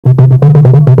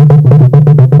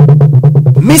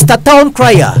Mr. Town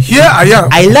Crier. Here I am.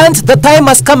 I learned the time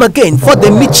has come again for the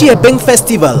Michi Ebeng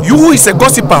festival. You who is a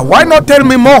gossiper, why not tell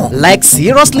me more? Like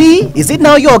seriously? Is it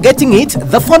now you're getting it?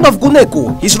 The founder of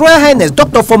Guneko, His Royal Highness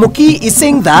Dr. Fomuki, is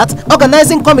saying that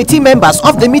organizing committee members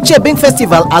of the Michi Ebeng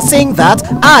festival are saying that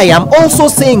I am also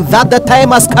saying that the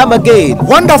time has come again.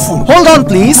 Wonderful. Hold on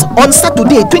please. On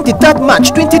Saturday 23rd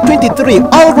March 2023,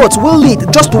 all roads will lead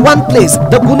just to one place,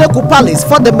 the Guneko Palace,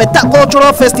 for the Meta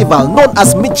Cultural Festival known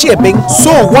as Michi Ebeng.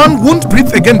 So one won't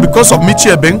breathe again because of Michi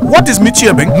Ebeng? What is Michi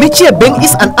Ebeng? Michi Ebeng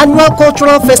is an annual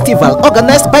cultural festival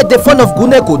organized by the founder of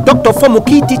Guneko, Dr.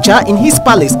 Fomuki teacher, in his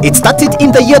palace. It started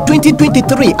in the year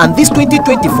 2023 and this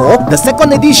 2024, the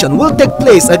second edition will take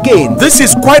place again. This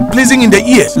is quite pleasing in the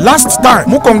ears. Last time,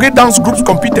 Mukonge dance groups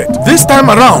competed. This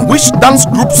time around, which dance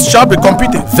groups shall be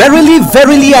competing? Verily,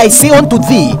 verily, I say unto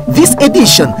thee, this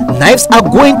edition, knives are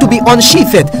going to be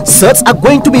unsheathed, swords are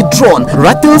going to be drawn,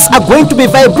 rattles are going to be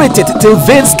vibrated till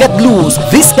veins get loose.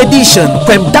 This edition,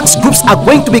 Prem dance groups are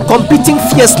going to be competing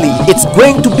fiercely. It's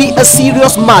going to be a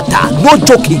serious matter, no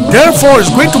joking. Therefore, it's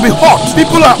going to be hot.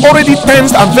 People are already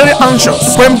tensed and very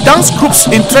anxious. Prem dance groups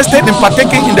interested in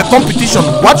partaking in the competition,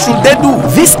 what should they do?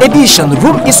 This edition,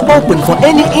 room is open for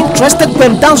any interested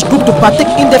Prem dance group to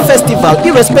partake in the festival,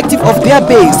 irrespective of their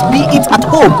base, be it at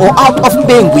home or out of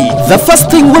Bengui. The first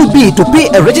thing will be to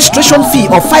pay a registration fee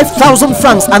of 5,000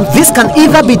 francs, and this can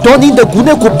either be done in the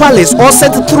Guneko Palace or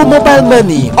sent through mobile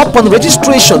money. Upon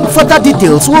registration, further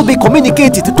details will be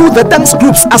communicated to the dance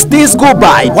groups as days go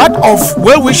by. What of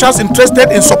well-wishers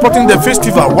interested in supporting the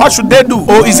festival? What should they do?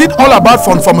 Or is it all about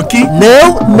Fun Fomuki?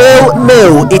 No, no,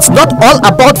 no. It's not all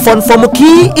about Fun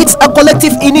Fomuki. It's a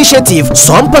collective initiative.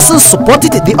 Some persons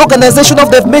supported the organization of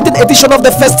the maiden edition of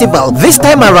the festival. This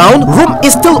time around, room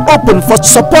is still open for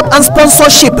support and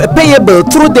sponsorship payable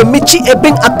through the Michi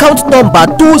Ebeng account number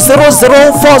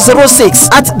 200406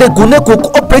 at the Guneko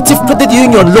Cooperative Credit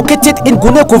Union located in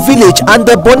Guneko Village and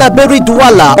the Bonaberi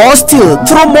Douala, or still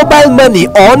through mobile money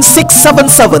on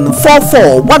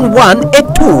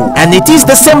 677-441182. And it is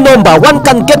the same number one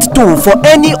can get to for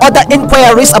any other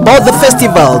inquiries about the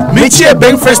festival. Michi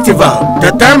Ebeng Festival,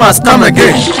 the time has come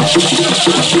again.